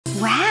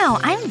Wow,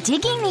 I'm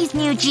digging these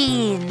new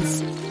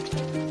jeans.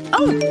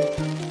 Oh!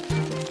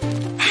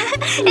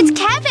 It's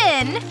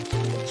Kevin!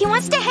 He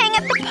wants to hang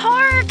at the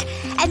park!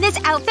 And this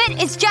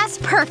outfit is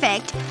just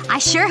perfect. I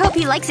sure hope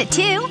he likes it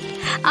too.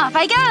 Off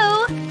I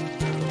go!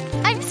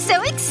 I'm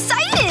so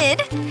excited!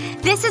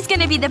 This is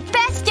gonna be the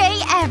best day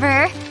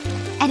ever!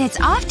 And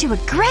it's off to a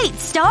great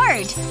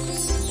start!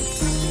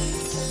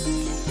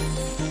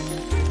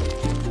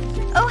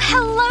 Oh,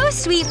 hello,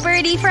 sweet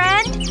birdie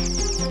friend!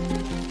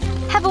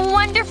 Have a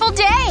wonderful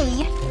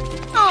day!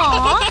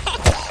 Aww!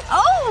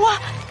 Oh!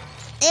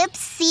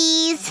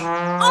 Oopsies.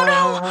 Oh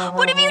no!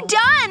 What have you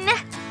done?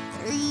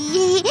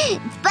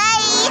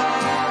 Bye!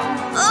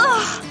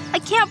 Ugh! I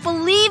can't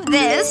believe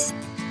this!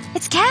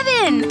 It's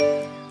Kevin!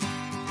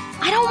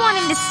 I don't want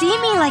him to see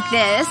me like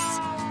this.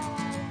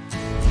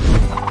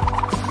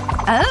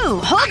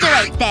 Oh, hold it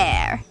right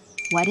there.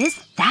 What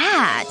is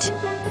that?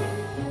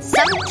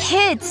 Some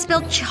kid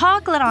spilled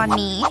chocolate on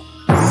me.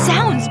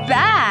 Sounds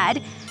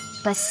bad.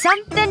 But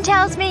something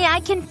tells me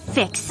I can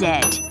fix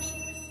it.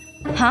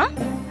 Huh?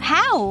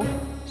 How?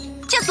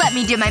 Just let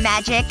me do my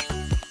magic.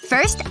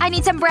 First, I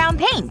need some brown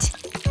paint.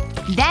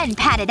 Then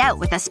pat it out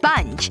with a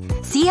sponge.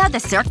 See how the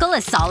circle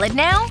is solid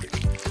now?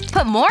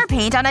 Put more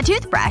paint on a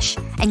toothbrush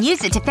and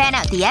use it to fan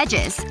out the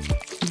edges.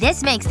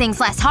 This makes things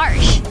less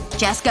harsh.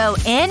 Just go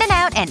in and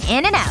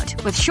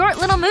out with short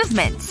little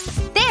movements.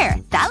 There,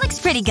 that looks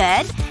pretty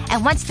good.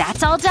 And once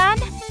that's all done,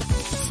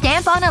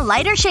 stamp on a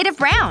lighter shade of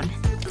brown.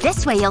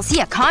 This way you'll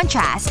see a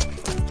contrast.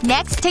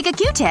 Next, take a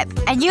Q-tip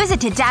and use it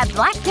to dab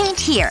black paint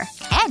here.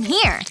 And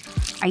here.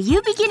 Are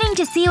you beginning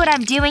to see what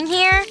I'm doing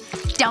here?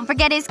 Don't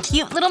forget his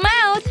cute little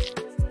mouth.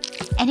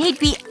 And he'd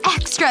be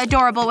extra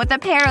adorable with a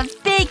pair of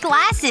big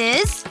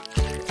glasses.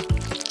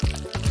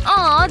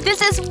 Aw,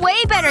 this is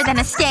way better than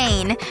a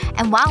stain.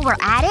 And while we're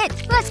at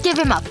it, let's give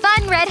him a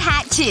fun red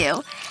hat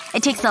too.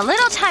 It takes a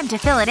little time to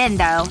fill it in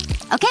though.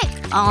 Okay,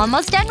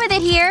 almost done with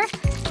it here.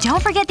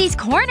 Don't forget these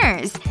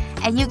corners.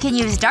 And you can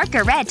use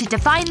darker red to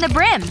define the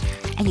brim.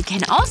 And you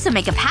can also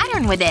make a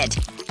pattern with it.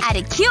 Add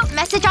a cute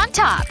message on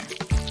top.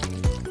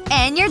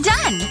 And you're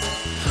done!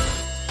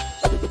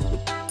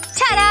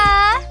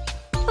 Ta-da!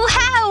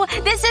 Wow!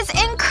 This is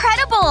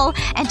incredible!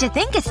 And to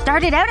think it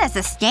started out as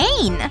a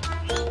stain.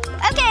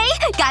 Okay,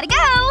 gotta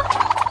go!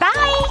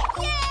 Bye!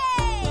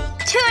 Yay!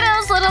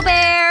 Toodles, little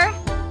bear!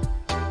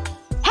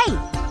 Hey!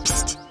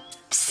 Psst.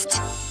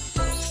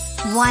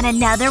 Psst. Want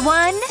another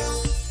one?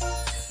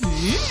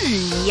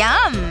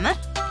 Yum!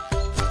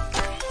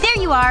 There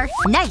you are.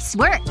 Nice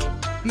work.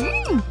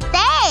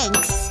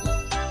 Thanks!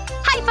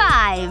 High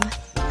five!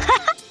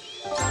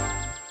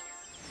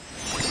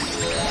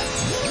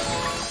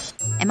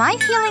 Am I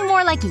feeling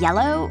more like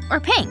yellow or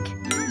pink?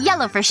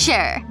 Yellow for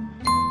sure.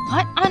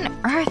 What on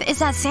earth is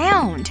that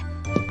sound?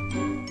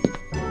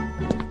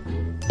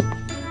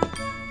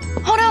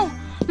 Oh no!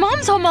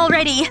 Mom's home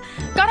already!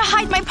 Gotta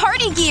hide my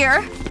party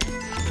gear!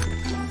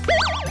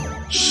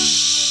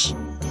 Shh!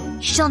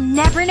 She'll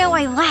never know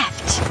I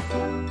left.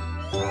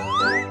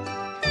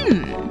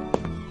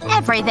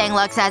 Everything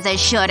looks as it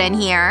should in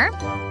here.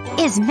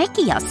 Is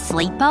Mickey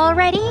asleep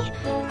already?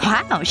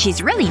 Wow,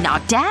 she's really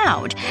knocked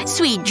out.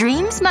 Sweet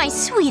dreams, my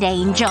sweet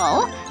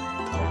angel.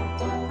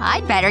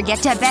 I'd better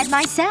get to bed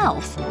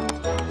myself.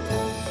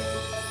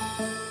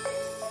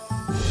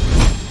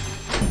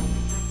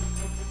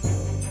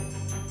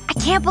 I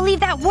can't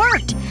believe that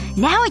worked!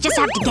 Now I just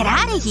have to get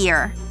out of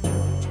here.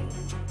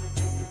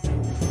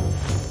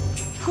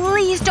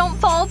 Please don't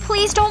fall.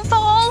 Please don't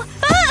fall.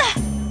 Ah!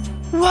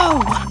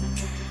 Whoa.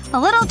 A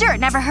little dirt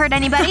never hurt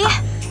anybody.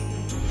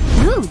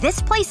 Ooh,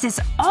 this place is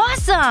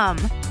awesome!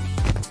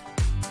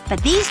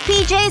 But these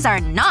PJs are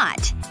not.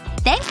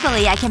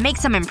 Thankfully, I can make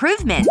some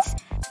improvements.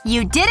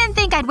 You didn't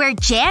think I'd wear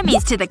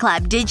jammies to the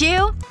club, did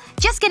you?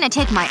 Just gonna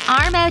take my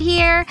arm out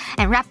here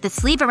and wrap the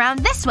sleeve around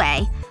this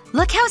way.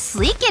 Look how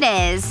sleek it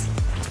is.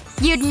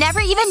 You'd never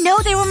even know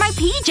they were my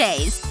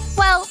PJs.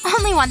 Well,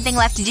 only one thing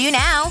left to do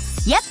now.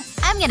 Yep,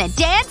 I'm gonna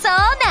dance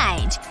all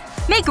night.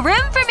 Make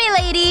room for me,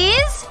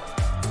 ladies!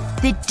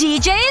 The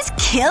DJ is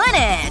killing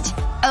it!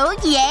 Oh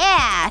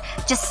yeah!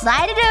 Just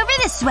slide it over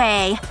this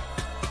way.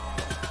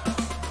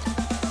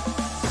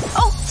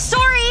 Oh,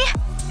 sorry!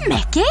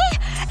 Mickey?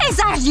 Is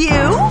that you?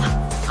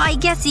 I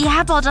guess the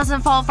apple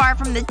doesn't fall far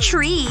from the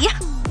tree.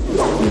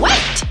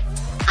 Wait!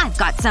 I've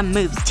got some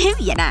moves too,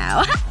 you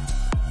know.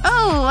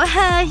 Oh,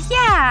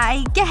 yeah,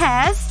 I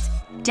guess.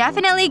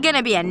 Definitely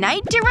gonna be a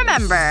night to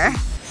remember.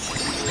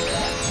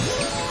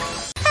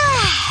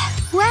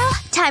 Well,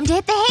 time to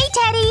hit the hay,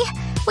 Teddy.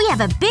 We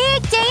have a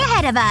big day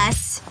ahead of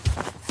us.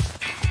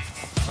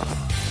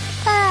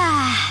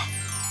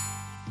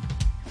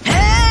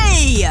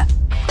 Hey!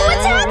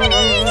 What's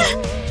happening?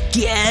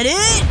 Get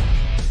it?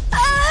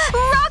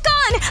 Rock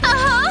on!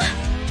 Uh-huh!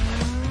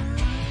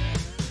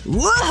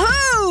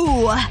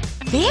 Woohoo!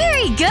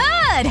 Very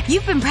good!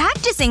 You've been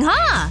practicing,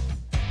 huh?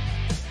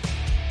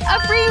 A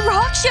free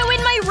rock show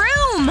in my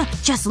room!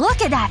 Just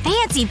look at that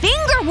fancy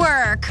finger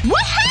work!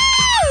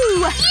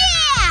 Woohoo!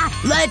 Yeah!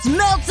 Let's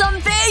melt some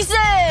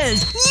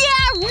faces!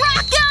 Yeah,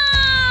 rock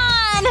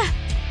on!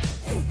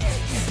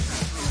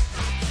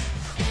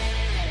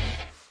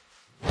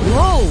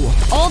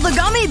 the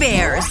gummy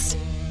bears!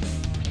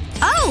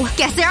 Oh,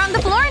 guess they're on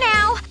the floor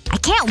now. I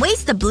can't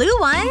waste the blue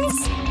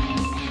ones.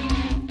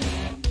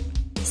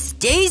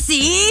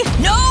 Stacy!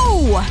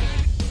 No!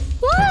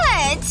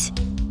 What?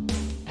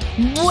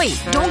 Wait,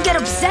 don't get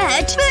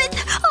upset.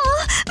 But,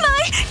 oh,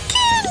 my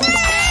candy!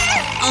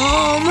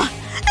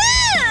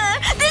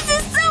 This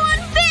is so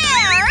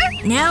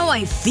unfair! Now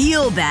I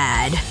feel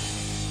bad.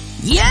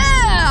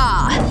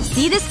 Yeah!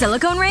 See this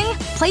silicone ring?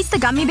 Place the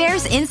gummy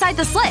bears inside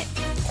the slit.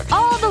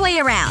 All the way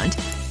around.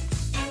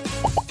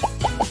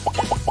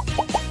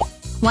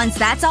 Once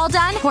that's all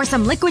done, pour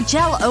some liquid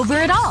gel over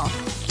it all.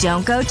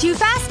 Don't go too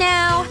fast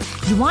now.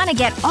 You want to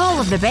get all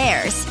of the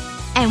bears.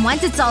 And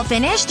once it's all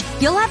finished,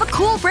 you'll have a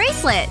cool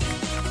bracelet.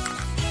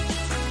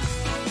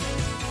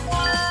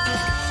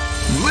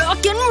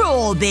 Rock and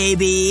roll,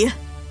 baby!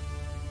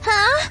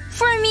 Huh?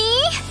 For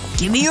me?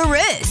 Give me your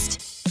wrist.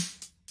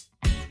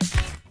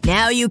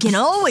 Now you can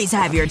always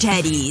have your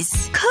teddies.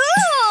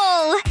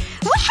 Cool!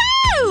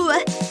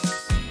 Woohoo!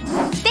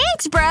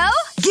 Thanks, bro!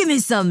 Give me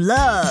some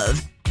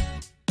love.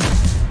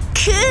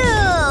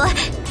 Cool!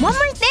 One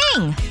more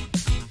thing.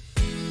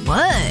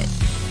 What?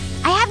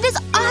 I have this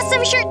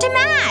awesome shirt to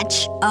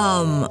match!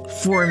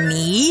 For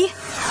me?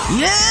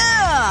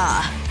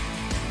 Yeah!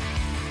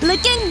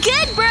 Looking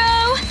good,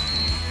 bro!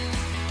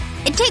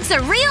 It takes a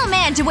real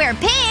man to wear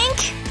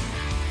pink!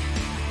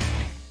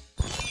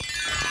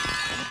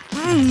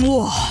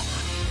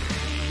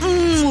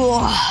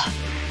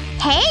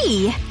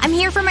 Hey! I'm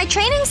here for my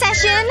training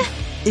session!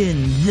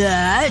 In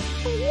that…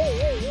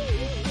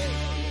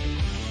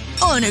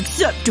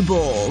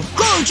 unacceptable!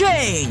 Go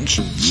change!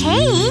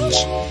 Change?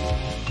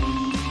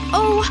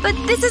 Oh, but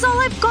this is all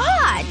I've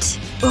got!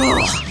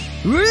 Ugh.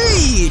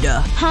 Read!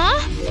 Huh?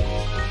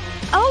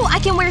 Oh, I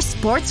can wear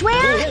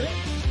sportswear?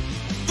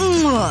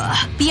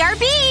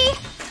 BRB!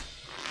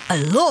 I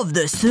love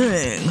this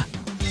thing.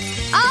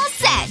 All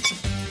set!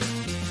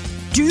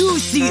 Do you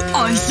see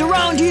ice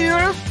around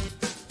here?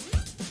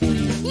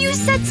 You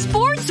said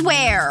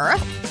sportswear!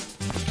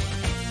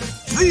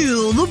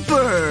 Feel the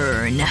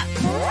burn.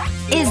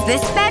 Is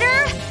this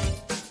better?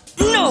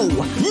 No!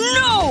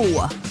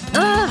 No!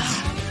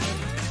 Ugh.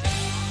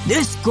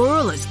 This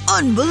girl is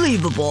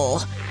unbelievable.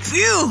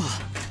 Phew!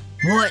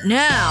 What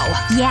now?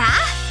 Yeah?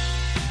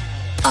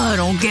 I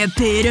don't get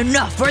paid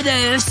enough for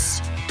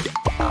this.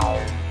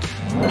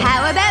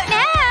 How about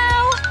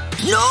now?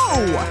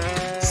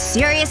 No!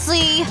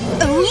 Seriously?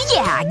 Oh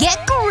yeah,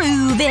 get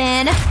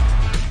groovin'.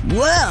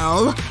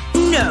 Well,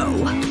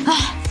 no.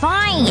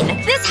 Fine.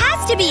 This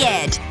has to be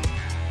it.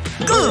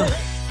 Ugh.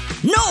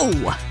 No!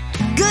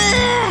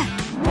 Gah.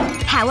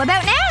 How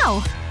about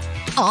now?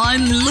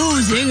 I'm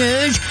losing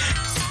it.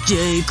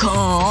 Stay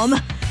calm. Are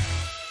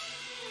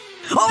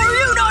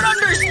you not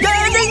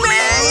understanding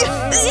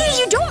me?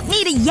 You don't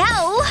need to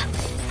yell.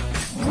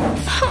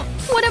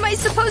 What am I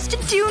supposed to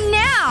do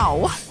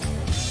now?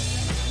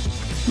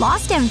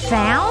 Lost and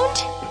found?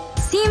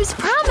 Seems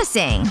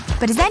promising.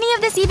 But is any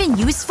of this even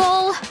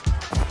useful?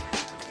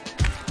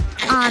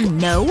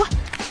 No.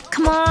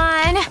 Come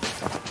on.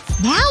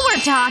 Now we're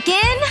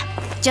talking!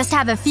 Just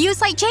have a few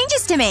slight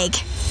changes to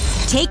make.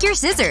 Take your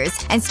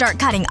scissors and start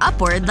cutting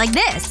upward like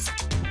this.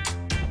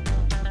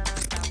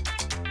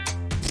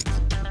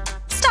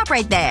 Stop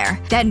right there.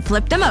 Then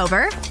flip them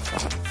over.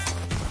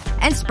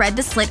 And spread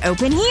the slit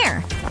open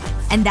here.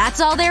 And that's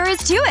all there is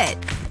to it.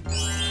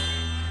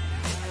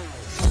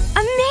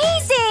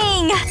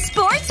 Amazing!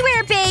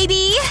 Sportswear,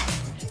 baby!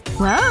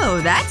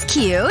 Whoa, that's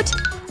cute.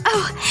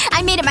 Oh,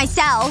 I made it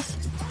myself.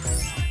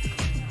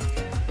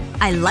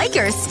 I like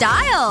your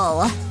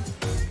style.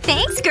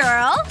 Thanks,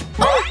 girl.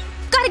 Oh,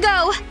 gotta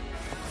go.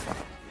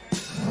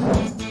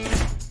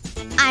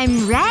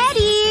 I'm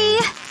ready.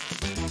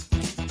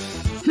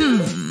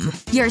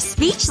 You're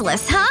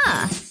speechless,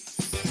 huh?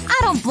 I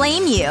don't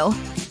blame you.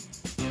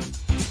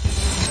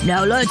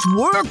 Now let's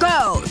work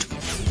out.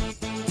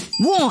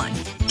 1,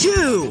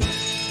 2.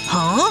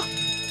 Huh?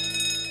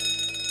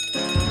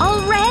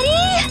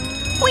 Already?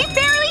 We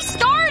barely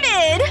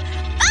started!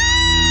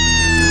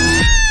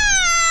 Ah!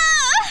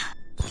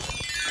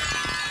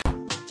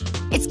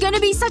 It's gonna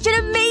be such an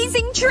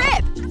amazing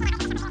trip!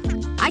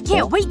 I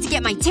can't wait to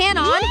get my tan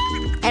on!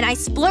 And I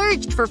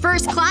splurged for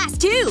first class,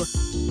 too!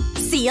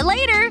 See you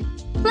later!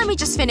 Let me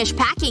just finish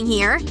packing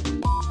here.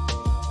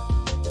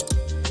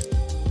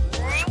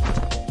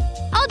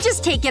 I'll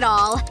just take it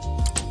all.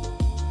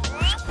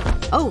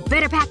 Oh,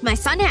 better pack my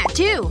sun hat,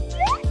 too.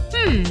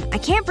 I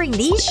can't bring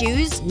these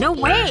shoes. No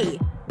way.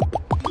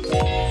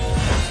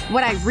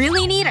 What I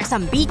really need are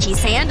some beachy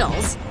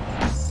sandals.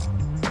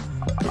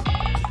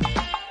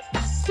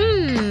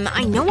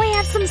 I know I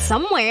have some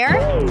somewhere.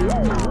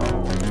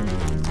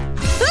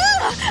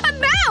 Ugh! A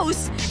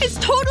mouse! It's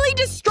totally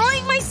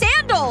destroying my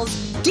sandals!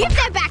 Give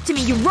that back to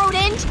me, you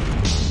rodent!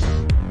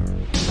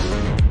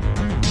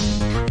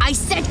 I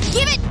said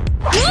give it!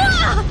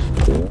 Ugh!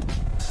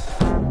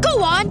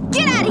 Go on,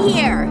 get out of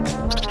here!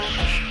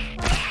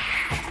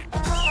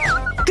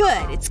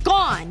 Good, it's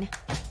gone.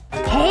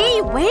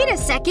 Hey, wait a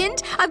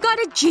second. I've got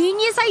a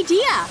genius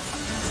idea.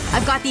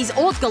 I've got these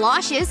old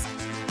galoshes.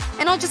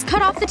 and I'll just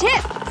cut off the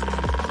tip.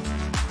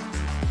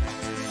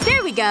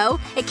 There we go.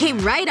 It came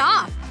right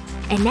off.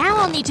 And now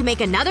I'll need to make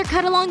another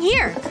cut along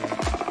here.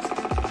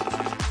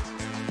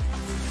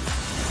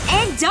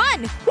 And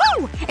done!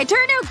 Woo! It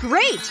turned out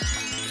great!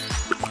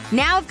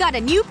 Now I've got a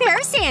new pair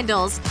of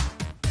sandals.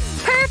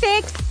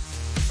 Perfect!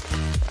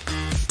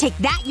 Take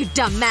that, you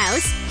dumb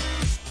mouse.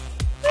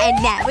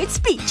 And now it's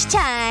speech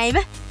time.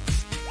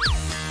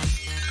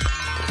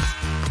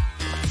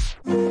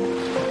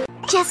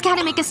 Just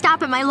gotta make a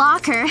stop at my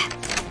locker.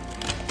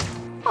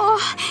 Oh,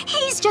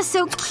 he's just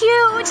so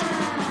cute.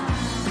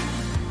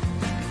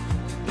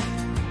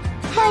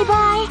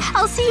 Bye-bye.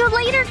 I'll see you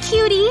later,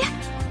 cutie.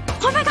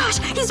 Oh my gosh,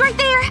 he's right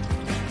there.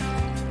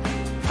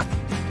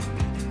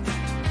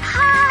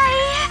 Hi.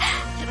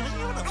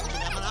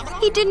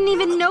 He didn't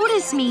even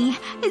notice me.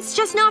 It's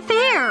just not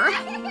fair.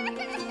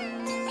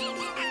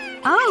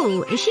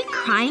 Oh, is she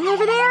crying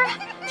over there?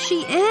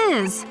 She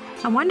is.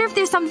 I wonder if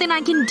there's something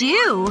I can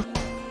do.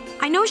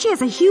 I know she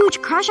has a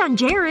huge crush on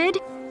Jared.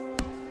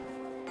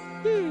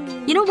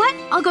 You know what?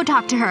 I'll go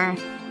talk to her.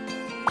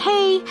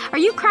 Hey, are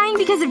you crying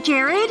because of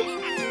Jared?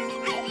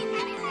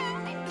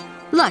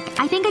 Look,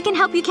 I think I can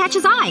help you catch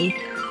his eye.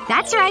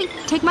 That's right.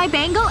 Take my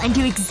bangle and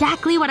do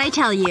exactly what I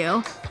tell you.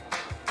 Okay,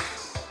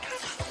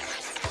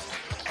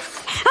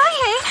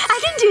 I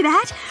can do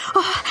that.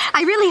 Oh,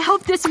 I really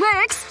hope this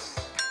works.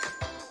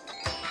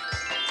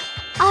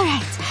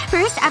 Alright,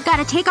 first I've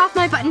gotta take off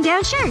my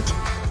button-down shirt.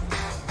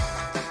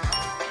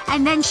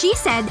 And then she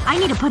said I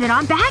need to put it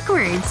on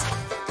backwards.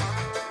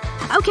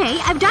 Okay,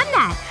 I've done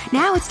that.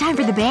 Now it's time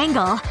for the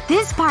bangle.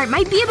 This part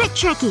might be a bit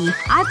tricky.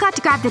 I've got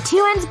to grab the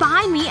two ends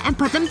behind me and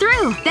put them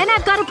through. Then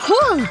I've got to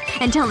pull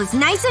until it's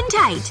nice and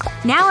tight.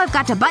 Now I've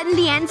got to button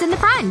the ends in the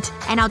front.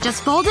 And I'll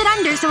just fold it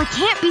under so it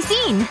can't be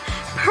seen.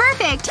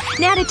 Perfect!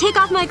 Now to take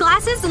off my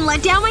glasses and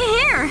let down my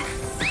hair.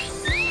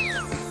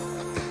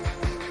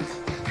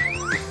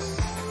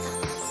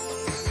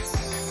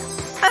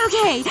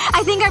 Okay,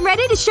 I think I'm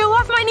ready to show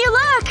off my new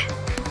look.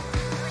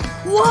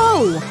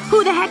 Whoa!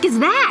 Who the heck is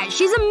that?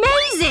 She's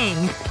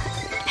amazing!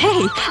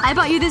 Hey, I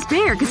bought you this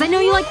bear because I know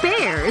you like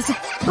bears.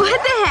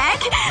 What the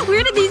heck?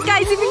 Where did these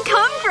guys even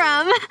come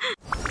from?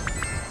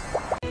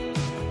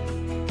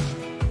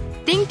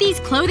 Think these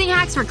clothing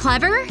hacks were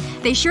clever?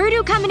 They sure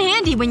do come in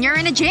handy when you're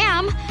in a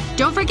jam.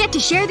 Don't forget to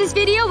share this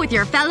video with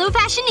your fellow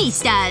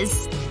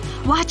fashionistas.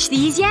 Watch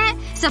these yet?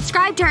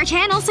 Subscribe to our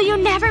channel so you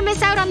never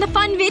miss out on the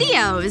fun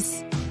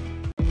videos.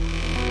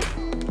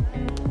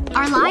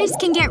 Our lives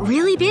can get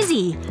really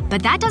busy,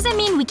 but that doesn't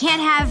mean we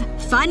can't have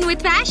fun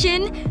with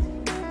fashion.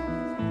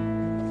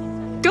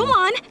 Go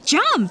on,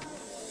 jump!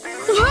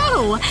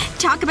 Whoa!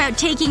 Talk about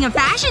taking a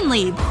fashion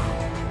leap.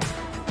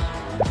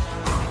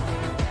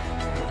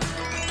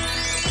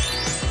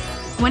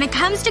 When it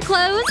comes to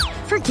clothes,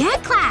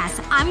 forget class.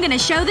 I'm gonna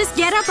show this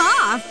getup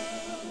off.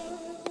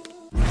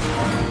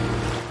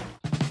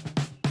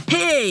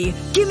 Hey!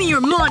 Give me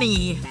your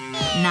money!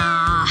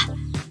 Nah.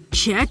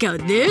 Check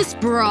out this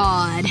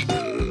broad.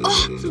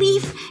 Oh,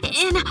 leaf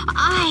in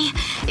eye.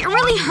 It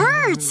really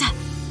hurts.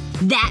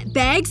 That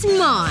bag's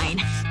mine.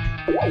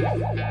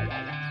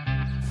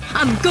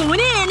 I'm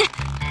going in!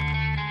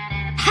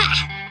 Ha!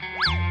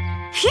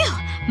 Phew!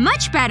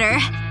 Much better.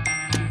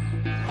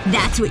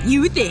 That's what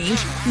you think.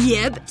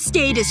 Yep,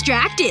 stay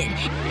distracted.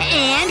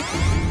 And…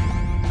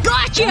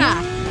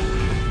 gotcha!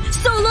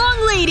 So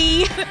long,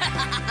 lady!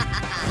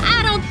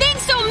 I don't think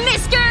so,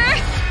 mister!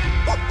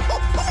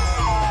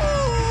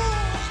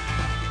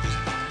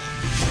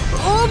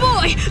 Oh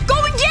boy!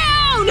 Going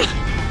down!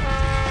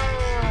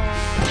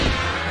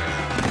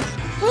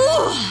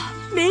 Ooh,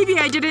 maybe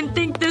I didn't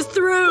think this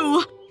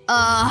through.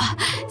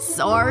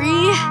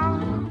 Sorry.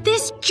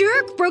 This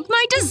jerk broke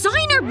my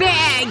designer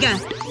bag!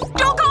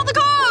 Don't call the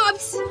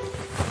cops!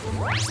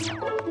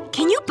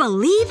 Can you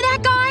believe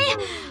that guy?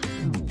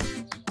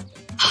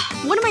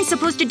 What am I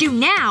supposed to do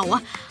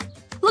now?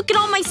 Look at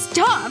all my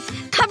stuff.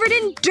 Covered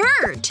in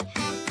dirt.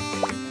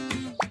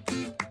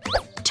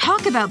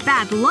 Talk about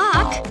bad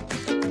luck.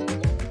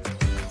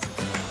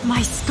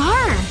 My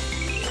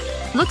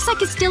scarf. Looks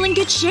like it's still in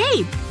good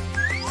shape.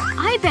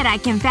 I bet I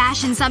can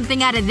fashion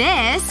something out of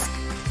this.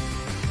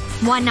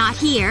 One knot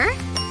here.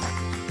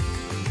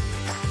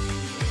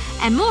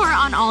 And more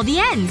on all the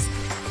ends.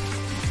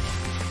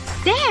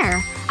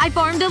 There! I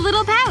formed a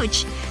little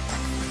pouch.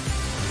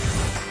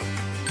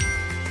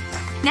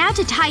 Now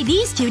to tie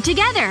these two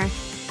together.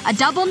 A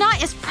double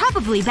knot is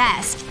probably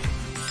best.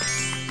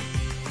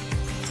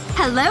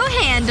 Hello,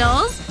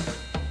 handles.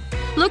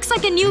 Looks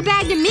like a new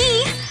bag to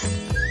me.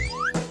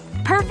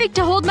 Perfect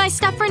to hold my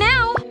stuff for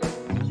now.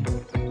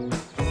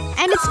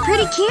 And it's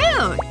pretty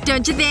cute,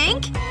 don't you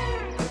think?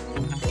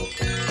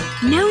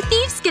 No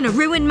thief's gonna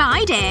ruin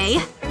my day.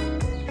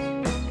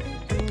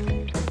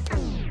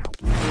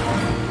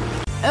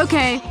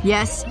 Okay,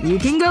 yes, you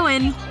can go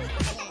in.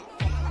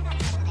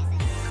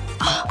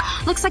 Oh,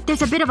 looks like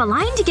there's a bit of a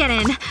line to get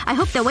in. I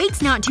hope the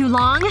wait's not too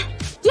long.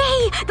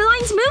 Yay! The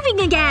line's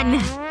moving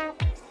again!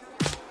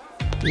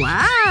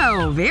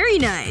 Wow, very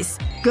nice.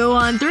 Go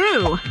on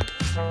through.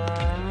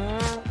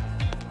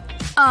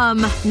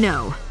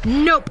 No.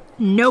 Nope.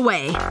 No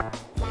way.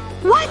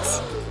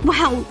 What?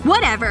 Well,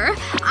 whatever.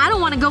 I don't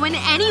want to go in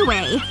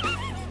anyway.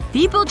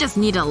 People just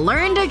need to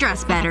learn to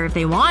dress better if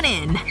they want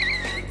in.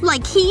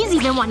 Like he's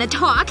even want to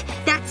talk.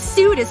 That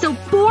suit is so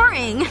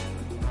boring.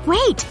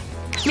 Wait.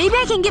 Maybe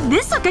I can give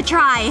this look a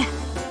try.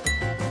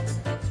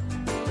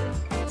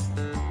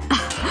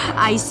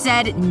 I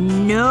said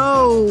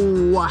no.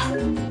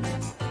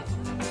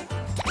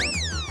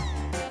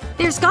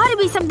 There's gotta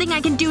be something I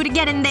can do to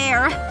get in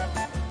there.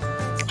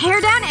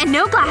 Hair down and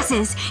no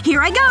glasses.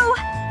 Here I go.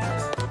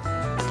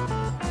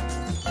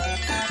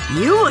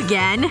 You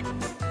again?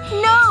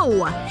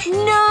 No!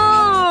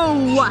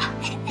 No!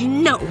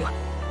 No.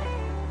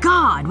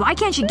 God, why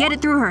can't she get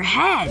it through her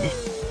head?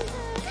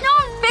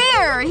 Not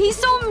fair! He's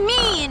so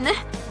mean!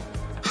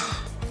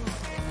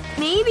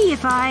 Maybe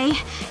if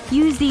I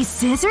use these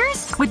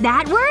scissors? Would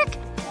that work?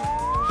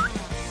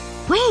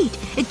 Wait,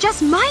 it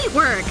just might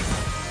work.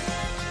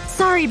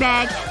 Sorry,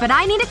 bag, but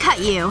I need to cut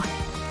you.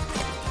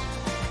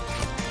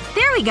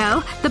 There we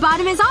go. The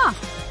bottom is off.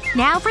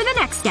 Now for the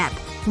next step.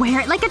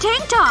 Wear it like a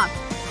tank top.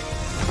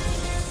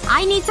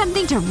 I need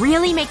something to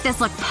really make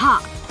this look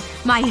pop.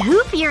 My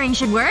hoop earring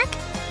should work.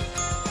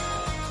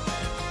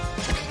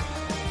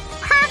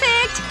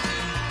 Perfect!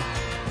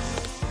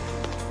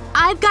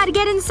 I've gotta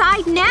get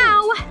inside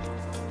now.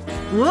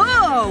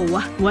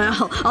 Whoa!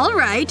 Well,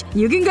 alright.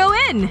 You can go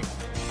in.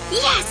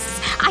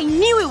 Yes! I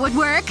knew it would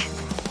work!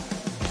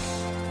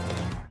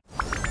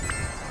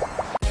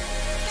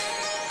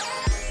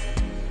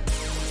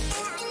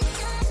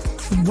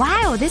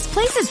 Wow, this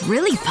place is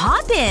really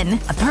poppin'.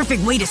 A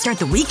perfect way to start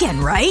the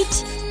weekend,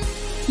 right?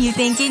 You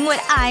thinking what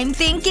I'm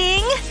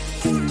thinking?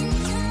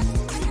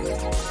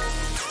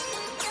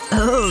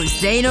 Oh,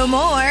 say no more.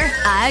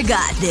 I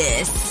got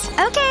this.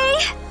 Okay.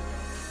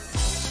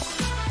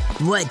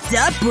 What's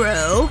up,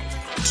 bro?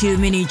 Too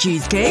many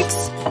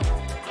cheesecakes?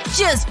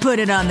 Just put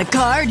it on the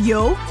card,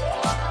 yo.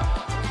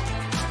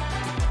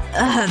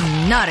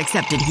 Not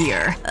accepted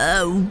here.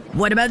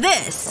 What about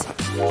this?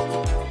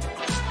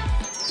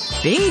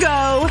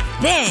 Bingo!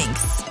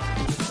 Thanks.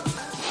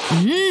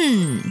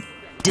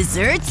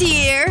 Dessert's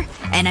here.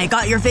 And I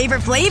got your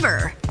favorite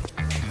flavor.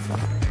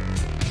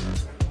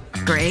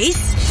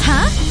 Grace?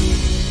 Huh?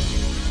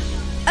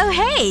 Oh,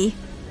 hey.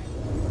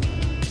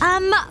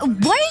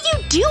 What are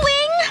you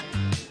doing?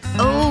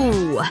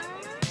 Oh.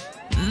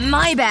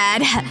 My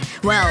bad.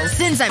 Well,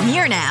 since I'm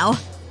here now.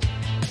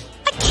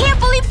 I can't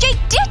believe Jake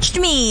ditched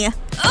me!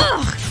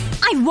 Ugh!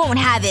 I won't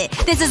have it.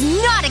 This is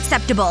not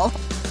acceptable.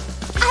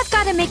 I've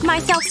gotta make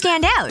myself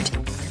stand out.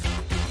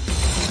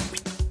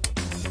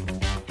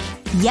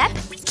 Yep.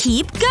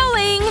 Keep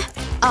going.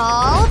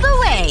 All the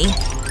way.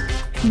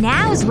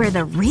 Now's where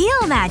the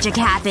real magic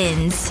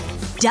happens.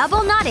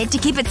 Double knot it to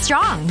keep it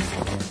strong.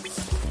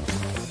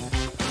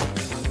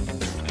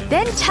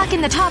 Then tuck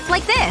in the top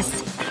like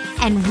this.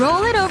 And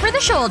roll it over the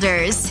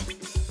shoulders.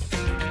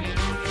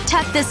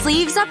 Tuck the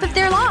sleeves up if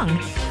they're long.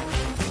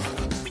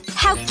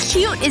 How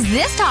cute is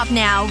this top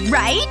now,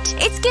 right?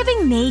 It's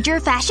giving major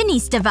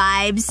fashionista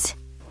vibes.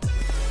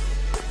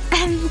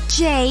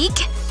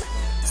 Jake?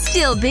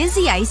 Still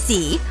busy, I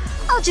see.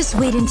 I'll just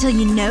wait until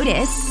you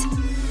notice.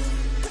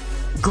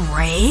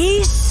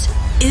 Grace?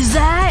 Is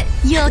that…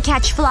 You'll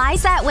catch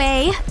flies that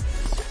way.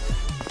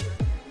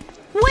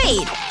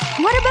 Wait!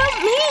 What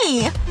about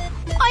me?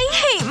 I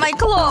hate my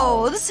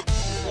clothes.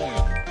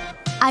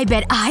 I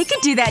bet I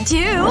could do that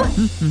too.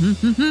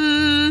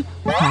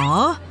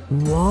 Huh?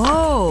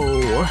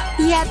 Whoa.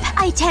 Yep,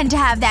 I tend to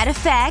have that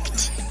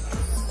effect.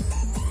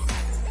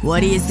 What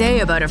do you say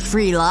about a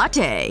free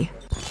latte?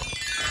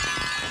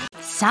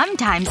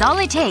 Sometimes all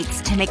it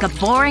takes to make a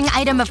boring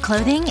item of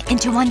clothing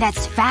into one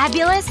that's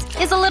fabulous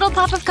is a little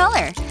pop of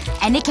color.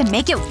 And it can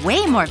make it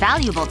way more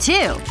valuable,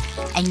 too.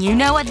 And you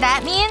know what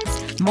that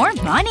means? More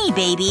money,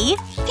 baby.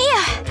 Phew.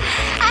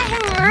 I'm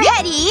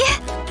ready.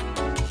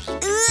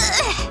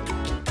 Ugh.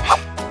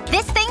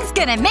 This thing's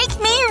gonna make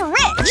me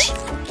rich!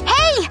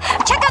 Hey!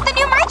 Check out the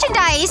new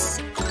merchandise!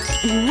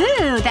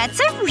 Ooh, that's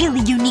a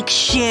really unique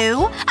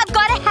shoe. I've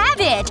gotta have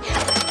it!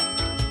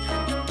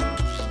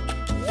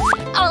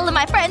 All of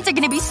my friends are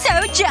gonna be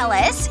so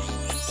jealous.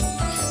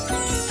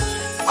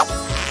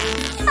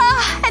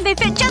 Ah, and they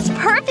fit just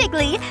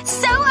perfectly.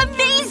 So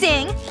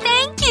amazing!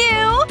 Thank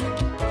you!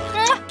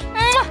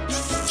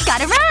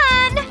 Gotta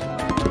run!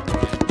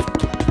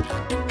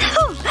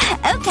 Whew.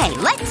 Okay,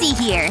 let's see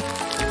here.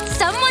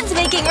 Someone's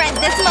making rent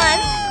this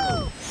month.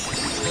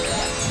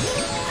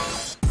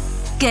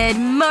 Good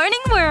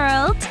morning,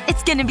 world.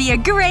 It's gonna be a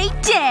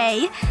great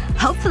day.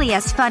 Hopefully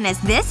as fun as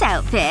this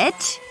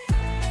outfit.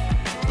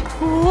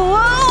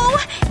 Whoa!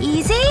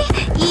 Easy.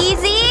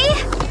 Easy.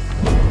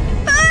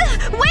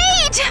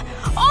 Wait!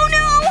 Oh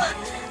no!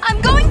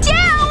 I'm going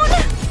down!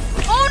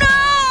 Oh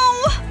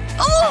no!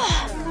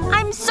 Oh!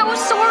 I'm so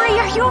sorry.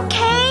 Are you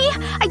okay?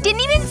 I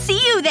didn't even see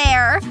you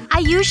there. I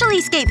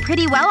usually skate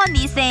pretty well on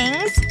these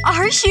things.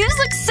 Our shoes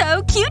look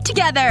so cute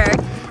together.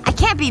 I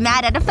can't be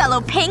mad at a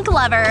fellow pink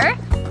lover.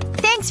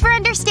 Thanks for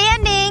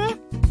understanding.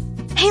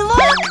 Hey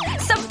look!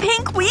 Some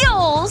pink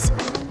wheels!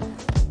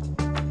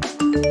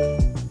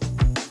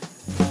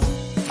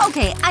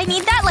 Okay, I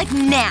need that like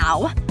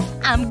now.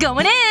 I'm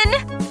going in!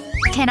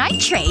 Can I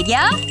trade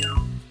ya?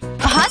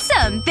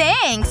 Awesome,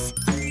 thanks!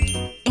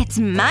 It's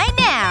mine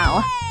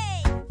now.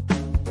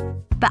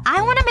 But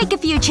I want to make a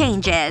few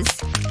changes.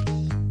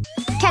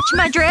 Catch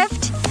my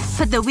drift?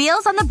 Put the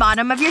wheels on the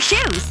bottom of your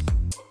shoes.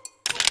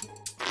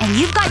 And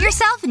you've got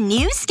yourself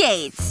new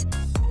skates.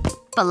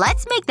 But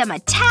let's make them a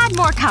tad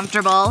more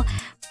comfortable.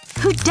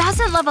 Who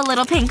doesn't love a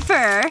little pink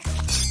fur?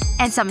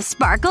 And some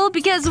sparkle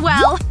because,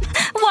 well,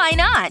 why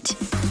not?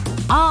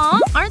 Aw,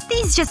 aren't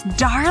these just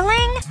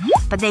darling?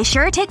 But they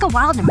sure take a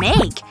while to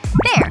make.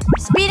 There,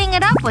 speeding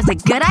it up was a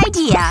good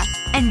idea.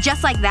 And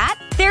just like that,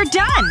 they're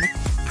done.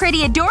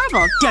 Pretty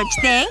adorable, don't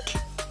you think?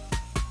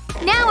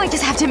 Now I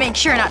just have to make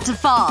sure not to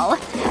fall.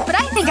 But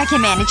I think I can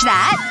manage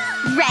that.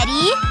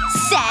 Ready,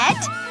 set,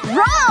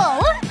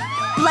 roll!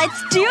 Let's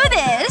do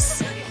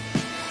this!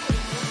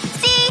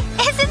 See?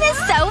 Isn't this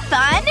so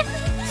fun?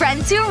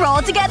 Friends who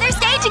roll together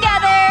stay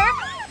together!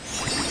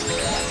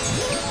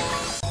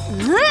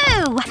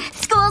 Woo!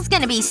 School's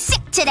gonna be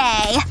sick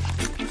today.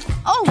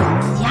 Oh,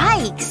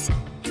 yikes.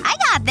 I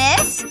got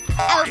this.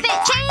 Outfit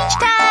change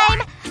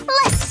time!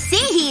 Let's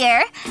see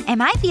here.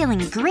 Am I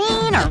feeling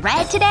green or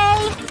red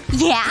today?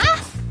 Yeah?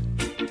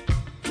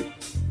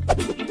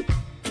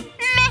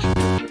 Meh.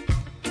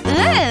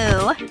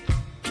 Ooh.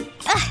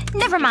 Ugh,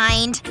 never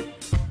mind.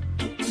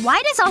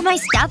 Why does all my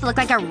stuff look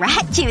like a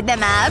rat chewed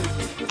them up?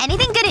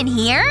 Anything good in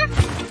here?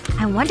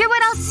 I wonder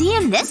what I'll see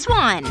in this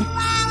one.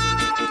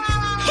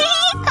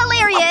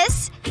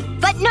 Hilarious!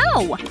 But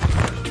no!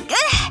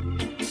 Ugh.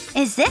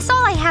 Is this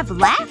all I have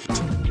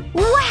left?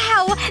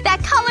 Wow!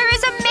 That color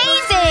is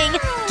amazing!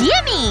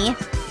 Gimme!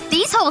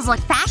 These holes look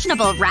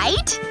fashionable,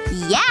 right?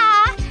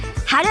 Yeah!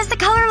 How does the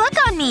color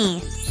look on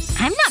me?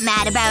 I'm not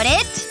mad about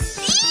it.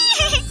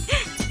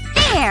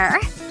 There!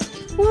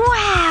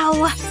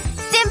 Wow!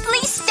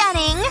 Simply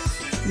stunning!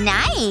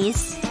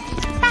 Nice!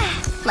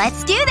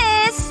 Let's do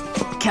this!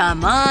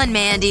 Come on,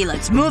 Mandy,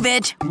 let's move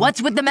it.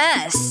 What's with the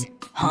mess?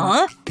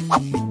 Huh?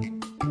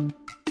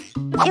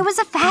 It was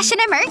a fashion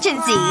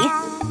emergency.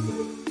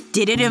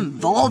 Did it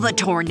involve a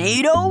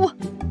tornado?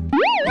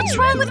 What's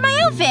wrong with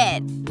my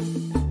outfit?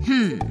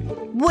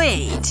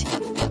 Wait.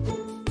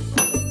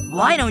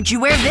 Why don't you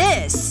wear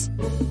this?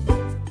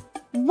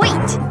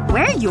 Wait,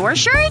 wear your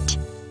shirt?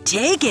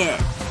 Take it.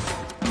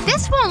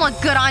 This won't look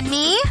good on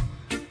me.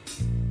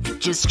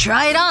 Just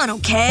try it on,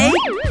 okay?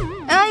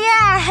 Oh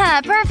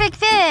yeah, perfect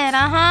fit,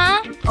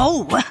 uh-huh.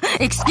 Oh,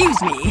 excuse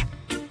me.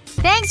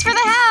 Thanks for the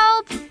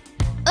help.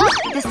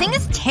 Ugh, this thing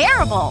is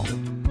terrible.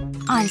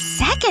 On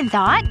second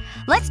thought,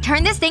 let's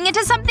turn this thing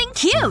into something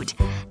cute.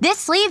 This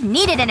sleeve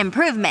needed an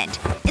improvement.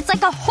 It's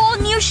like a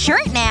whole new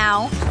shirt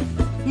now.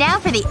 Now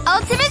for the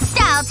ultimate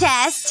style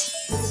test.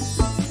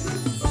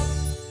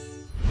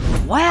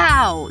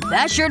 Wow,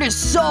 that shirt is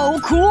so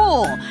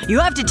cool! You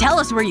have to tell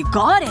us where you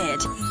got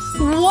it.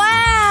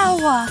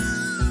 Wow!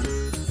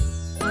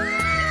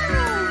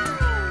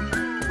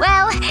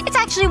 Well, it's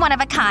actually one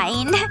of a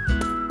kind.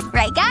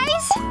 Right,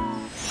 guys?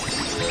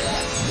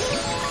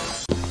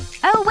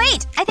 Oh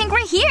wait, I think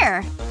we're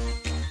here.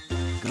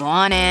 Go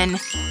on in.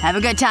 Have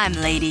a good time,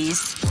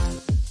 ladies.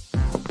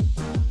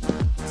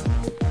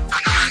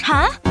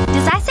 Huh?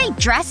 Does that say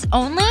dress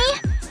only?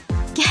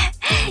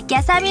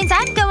 Guess that means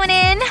I'm going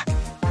in.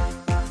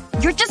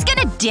 You're just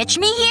gonna ditch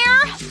me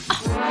here?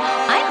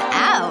 I'm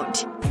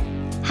out.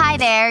 Hi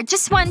there.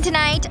 Just one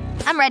tonight.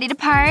 I'm ready to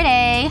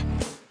party.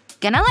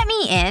 Gonna let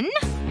me in?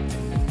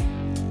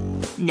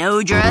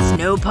 No dress,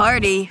 no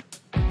party.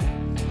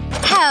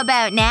 How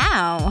about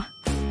now?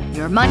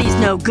 Your money's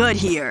no good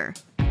here.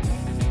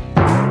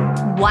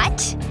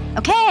 What?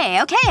 Okay,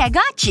 I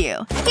got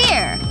you.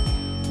 Here.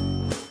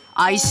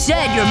 I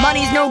said your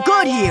money's no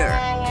good here!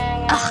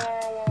 Ugh.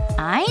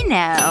 I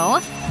know.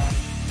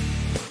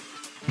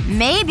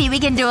 Maybe we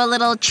can do a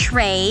little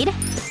trade.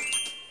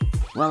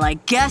 Well, I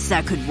guess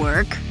that could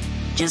work.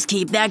 Just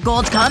keep that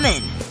gold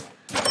coming.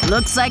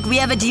 Looks like we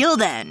have a deal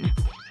then.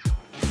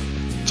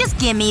 Just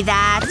give me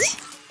that.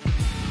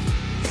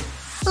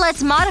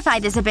 Let's modify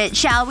this a bit,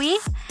 shall we?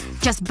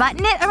 Just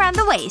button it around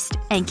the waist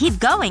and keep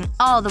going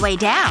all the way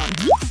down.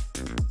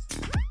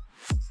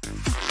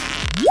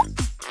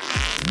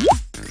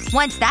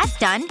 Once that's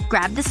done,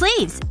 grab the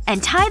sleeves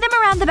and tie them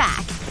around the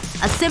back.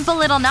 A simple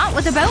little knot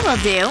with a bow will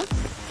do.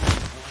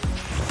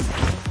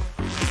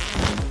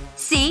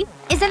 See?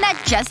 Isn't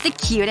that just the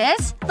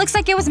cutest? Looks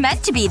like it was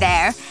meant to be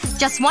there.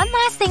 Just one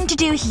last thing to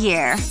do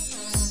here.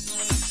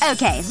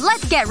 Okay,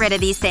 let's get rid of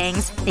these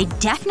things. They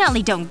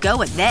definitely don't go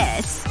with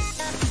this.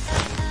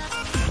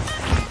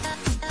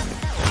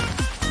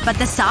 But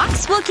the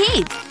socks will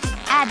keep.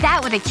 Add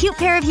that with a cute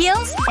pair of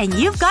heels, and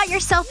you've got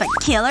yourself a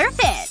killer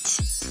fit.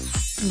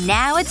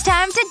 Now it's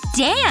time to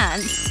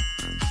dance!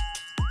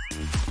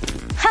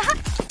 Haha.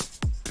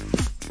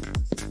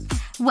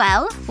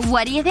 Well,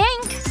 what do you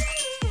think?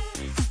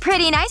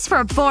 Pretty nice for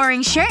a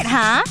boring shirt,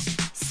 huh?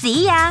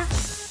 See ya!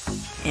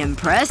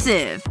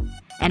 Impressive.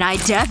 And I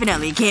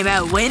definitely came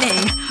out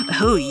winning.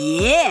 Oh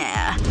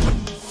yeah!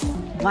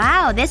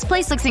 Wow, this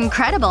place looks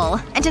incredible.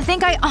 And to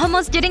think I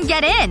almost didn't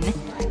get in.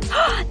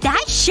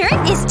 That shirt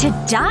is to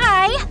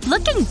die!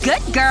 Looking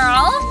good,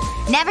 girl!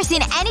 Never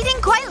seen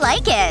anything quite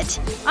like it.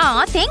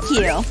 Aw, thank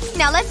you.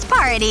 Now let's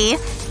party.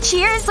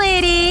 Cheers,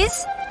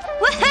 ladies!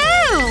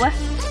 Woohoo!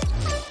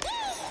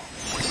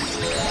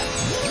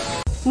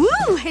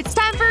 Woo! It's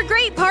time for a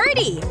great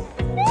party!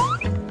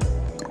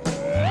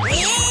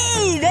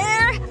 Hey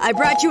there! I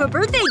brought you a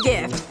birthday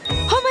gift.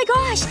 Oh my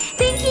gosh!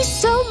 Thank you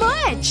so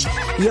much!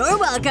 You're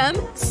welcome.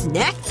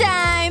 Snack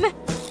time!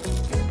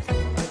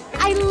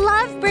 I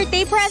love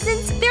birthday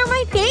presents. They're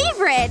my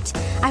favorite.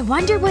 I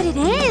wonder what it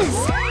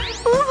is.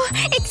 Ooh,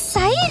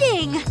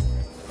 exciting!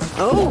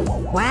 Oh,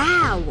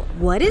 wow.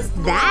 What is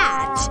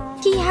that?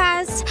 He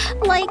has,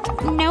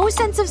 like, no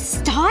sense of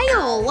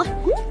style.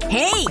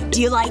 Hey,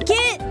 do you like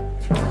it?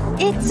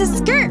 It's a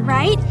skirt,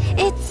 right?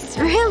 It's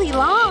really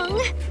long.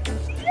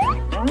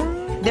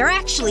 They're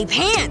actually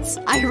pants.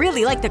 I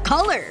really like the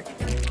color.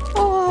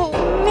 Oh,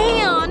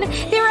 man.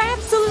 They're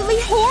absolutely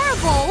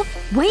horrible.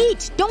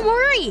 Wait, don't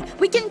worry.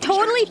 We can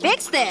totally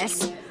fix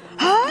this.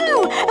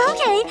 Oh,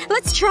 okay.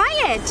 Let's try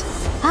it.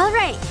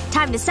 Alright,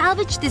 time to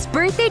salvage this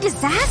birthday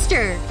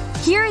disaster.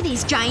 Here are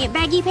these giant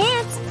baggy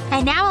pants.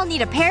 And now I'll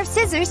need a pair of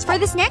scissors for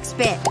this next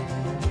bit.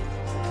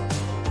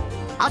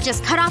 I'll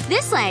just cut off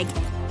this leg.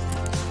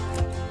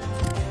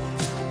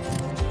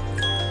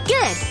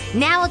 Good.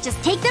 Now I'll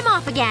just take them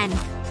off again.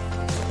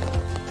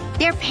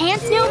 They're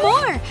pants no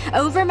more.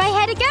 Over my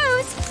head it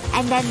goes.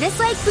 And then this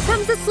leg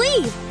becomes a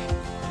sleeve.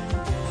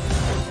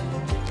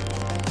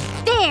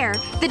 There!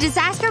 The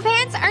disaster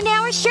pants are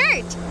now a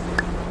shirt!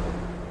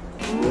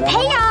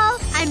 Hey y'all!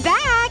 I'm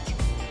back!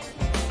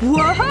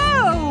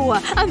 Whoa!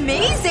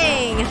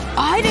 Amazing!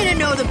 I didn't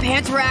know the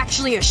pants were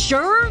actually a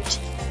shirt.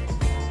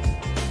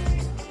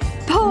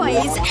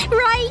 Boys,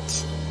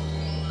 right?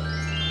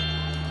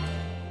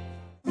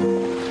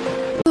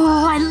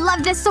 Oh, I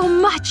love this so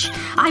much!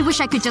 I wish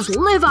I could just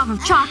live off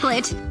of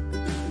chocolate.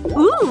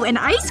 Ooh, and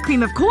ice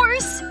cream, of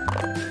course!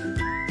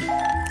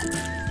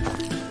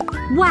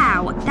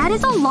 Wow, that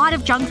is a lot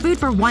of junk food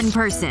for one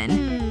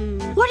person.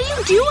 What are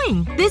you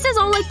doing? This is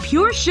all like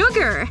pure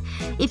sugar.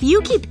 If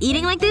you keep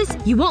eating like this,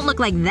 you won't look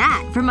like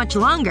that for much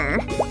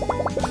longer.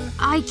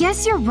 I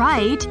guess you're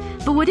right.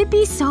 But would it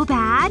be so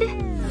bad?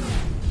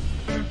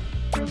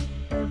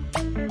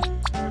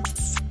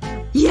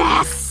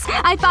 Yes!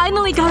 I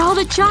finally got all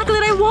the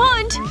chocolate I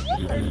want!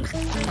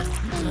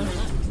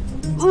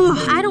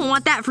 Ugh, I don't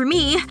want that for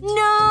me.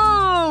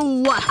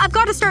 No! I've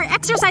gotta start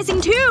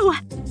exercising too!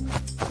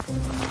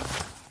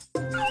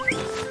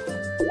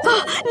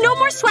 No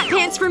more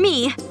sweatpants for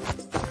me!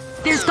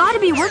 There's gotta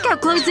be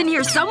workout clothes in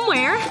here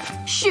somewhere.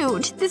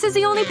 Shoot, this is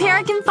the only pair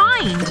I can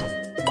find.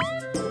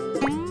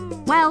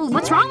 Well,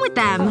 what's wrong with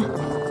them?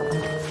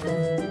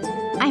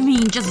 I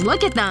mean, just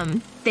look at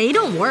them. They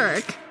don't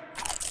work.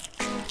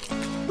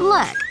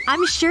 Look,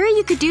 I'm sure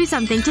you could do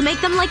something to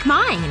make them like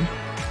mine.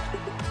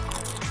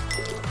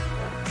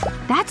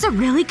 That's a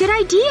really good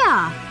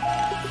idea!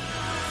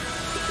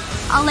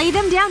 I'll lay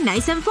them down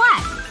nice and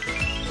flat.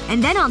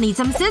 And then I'll need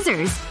some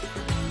scissors.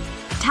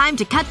 Time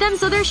to cut them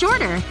so they're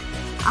shorter.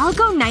 I'll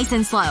go nice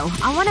and slow.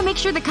 I want to make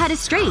sure the cut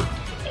is straight.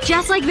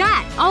 Just like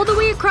that. All the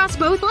way across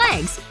both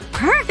legs.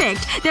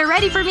 Perfect! They're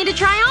ready for me to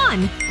try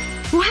on.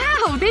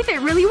 Wow, they fit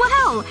really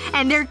well.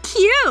 And they're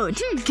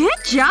cute.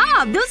 Good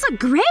job! Those look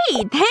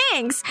great!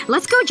 Thanks!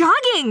 Let's go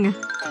jogging!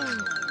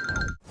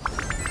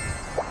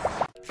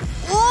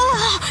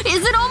 Oh,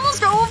 is it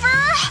almost over?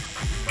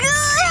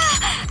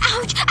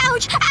 Ouch!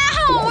 Ouch!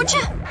 Ouch!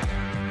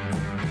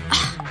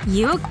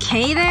 You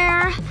okay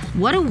there?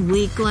 What a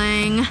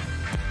weakling.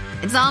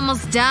 It's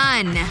almost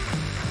done.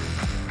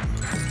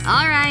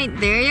 Alright,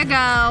 there you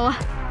go.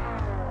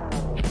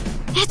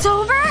 It's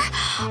over?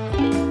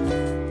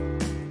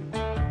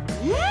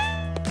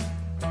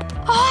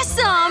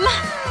 Awesome!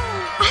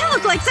 I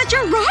look like such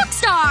a rock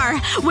star!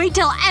 Wait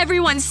till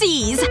everyone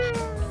sees.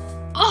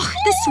 Ugh,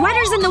 the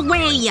sweater's in the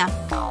way.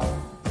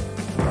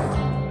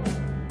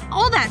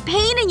 All that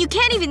pain and you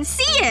can't even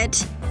see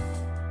it.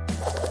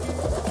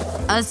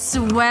 A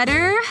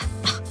sweater?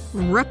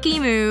 Rookie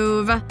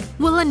move.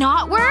 Will it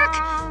not work?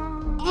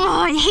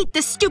 Oh, I hate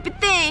this stupid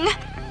thing.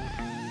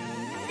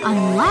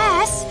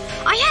 Unless…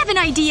 I have an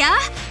idea!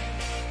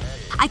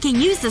 I can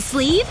use the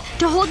sleeve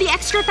to hold the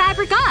extra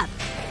fabric up.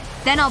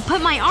 Then I'll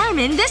put my arm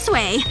in this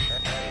way.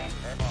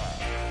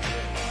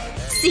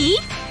 See?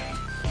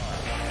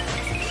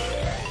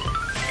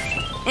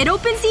 It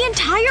opens the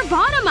entire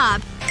bottom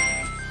up.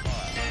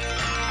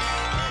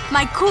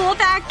 My cool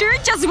factor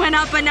just went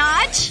up a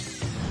notch.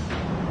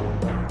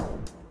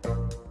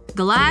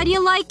 Glad you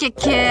like it,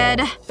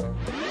 kid.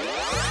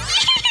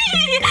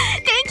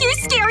 Thank you,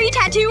 scary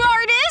tattoo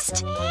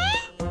artist!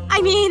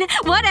 I mean,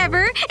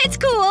 whatever. It's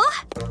cool.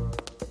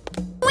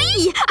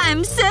 Whee!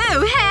 I'm so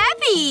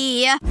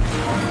happy!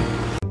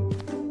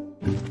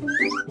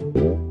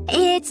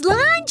 It's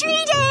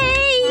laundry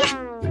day!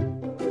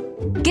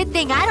 Good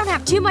thing I don't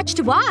have too much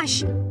to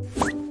wash.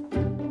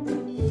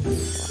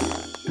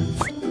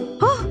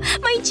 Oh,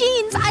 my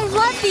jeans! I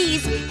love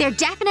these! They're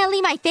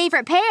definitely my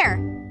favorite pair.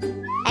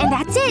 And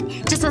that's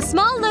it. Just a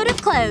small load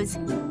of clothes.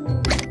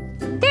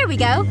 we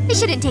go. It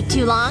shouldn't take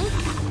too long.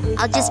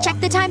 I'll just check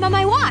the time on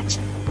my watch.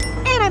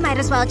 And I might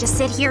as well just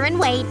sit here and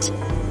wait.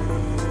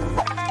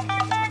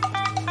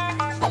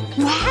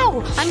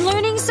 Wow! I'm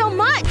learning so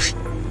much!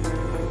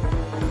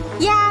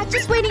 Yeah,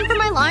 just waiting for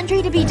my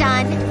laundry to be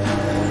done.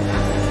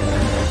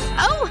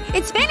 Oh!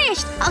 It's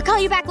finished! I'll call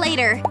you back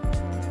later.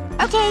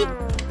 Okay.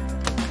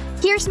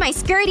 Here's my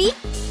skirty.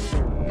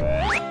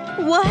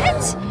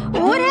 What?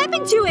 What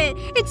happened to it?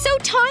 It's so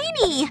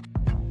tiny!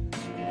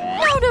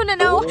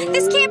 No.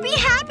 This can't be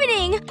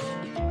happening!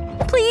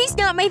 Please,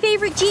 not my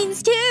favorite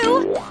jeans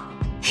too!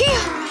 Phew.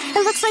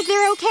 It looks like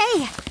they're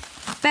okay.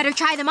 Better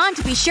try them on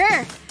to be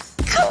sure.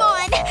 Come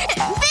on!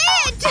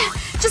 Fit!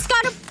 Just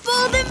gotta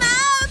pull them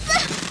up!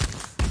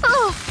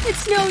 Oh,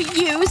 it's no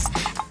use.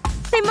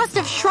 They must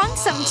have shrunk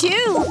some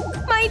too.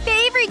 My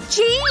favorite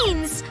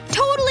jeans!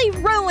 Totally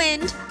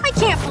ruined. I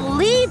can't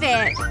believe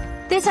it.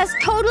 This has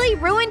totally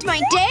ruined my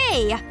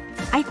day.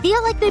 I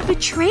feel like they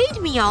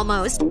betrayed me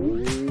almost.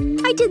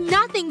 I did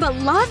nothing but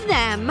love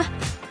them.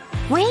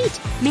 Wait,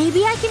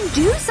 maybe I can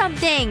do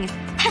something.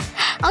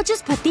 I'll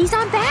just put these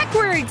on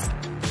backwards.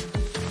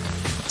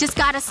 Just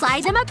gotta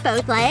slide them up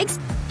both legs.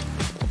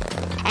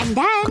 And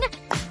then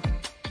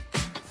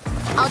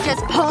I'll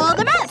just pull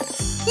them up.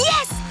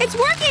 Yes! It's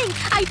working!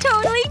 I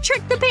totally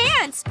tricked the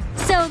pants!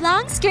 So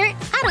long, skirt.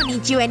 I don't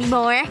need you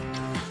anymore.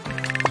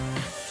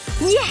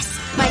 Yes!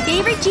 My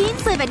favorite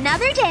jeans live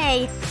another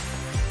day.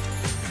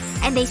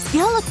 And they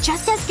still look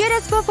just as good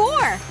as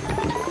before.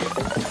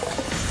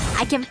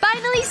 I can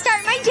finally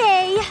start my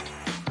day!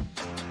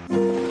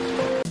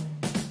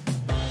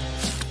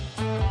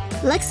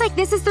 Looks like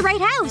this is the right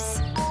house.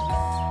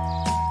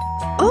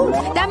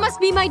 Oh! That must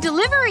be my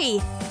delivery!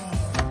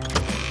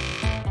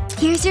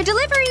 Here's your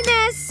delivery,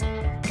 miss!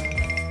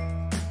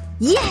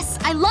 Yes!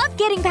 I love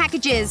getting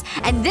packages!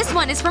 And this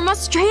one is from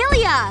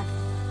Australia!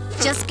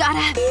 Just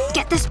gotta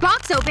get this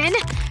box open.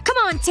 Come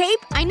on, tape!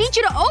 I need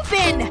you to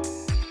open!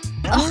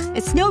 Ugh,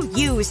 it's no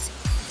use.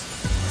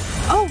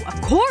 Oh,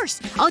 of course!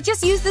 I'll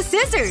just use the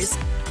scissors.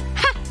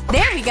 Ha!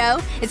 There we go.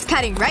 It's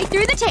cutting right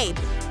through the tape.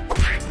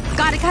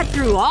 Gotta cut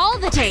through all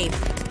the tape.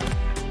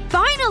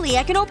 Finally,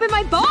 I can open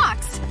my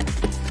box!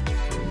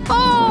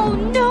 Oh,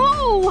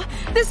 no!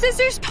 The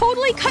scissors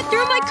totally cut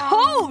through my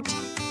coat!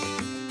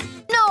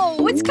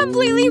 No, it's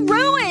completely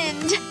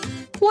ruined!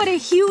 What a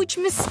huge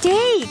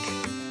mistake.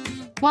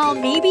 Well,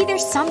 maybe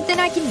there's something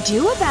I can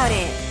do about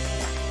it.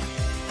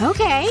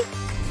 Okay.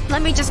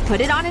 Let me just put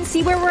it on and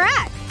see where we're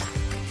at.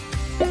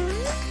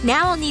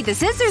 Now I'll need the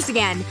scissors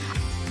again.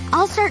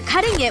 I'll start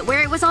cutting it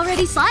where it was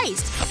already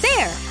sliced.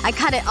 There! I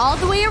cut it all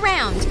the way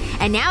around.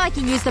 And now I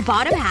can use the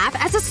bottom half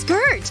as a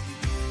skirt.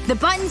 The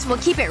buttons will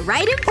keep it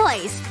right in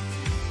place.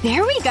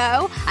 There we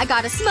go! I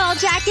got a small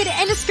jacket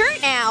and a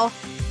skirt now!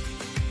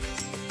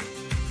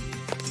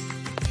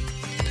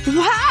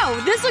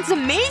 Wow! This looks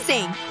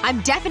amazing!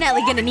 I'm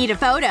definitely gonna need a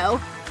photo.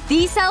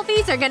 These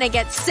selfies are gonna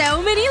get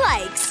so many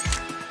likes.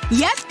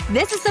 Yep,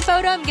 this is the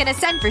photo I'm gonna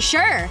send for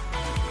sure.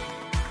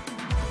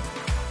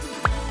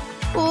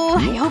 Oh,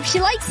 I hope she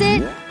likes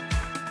it.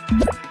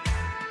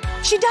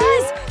 She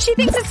does! She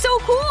thinks it's so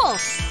cool!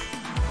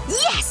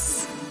 Yes!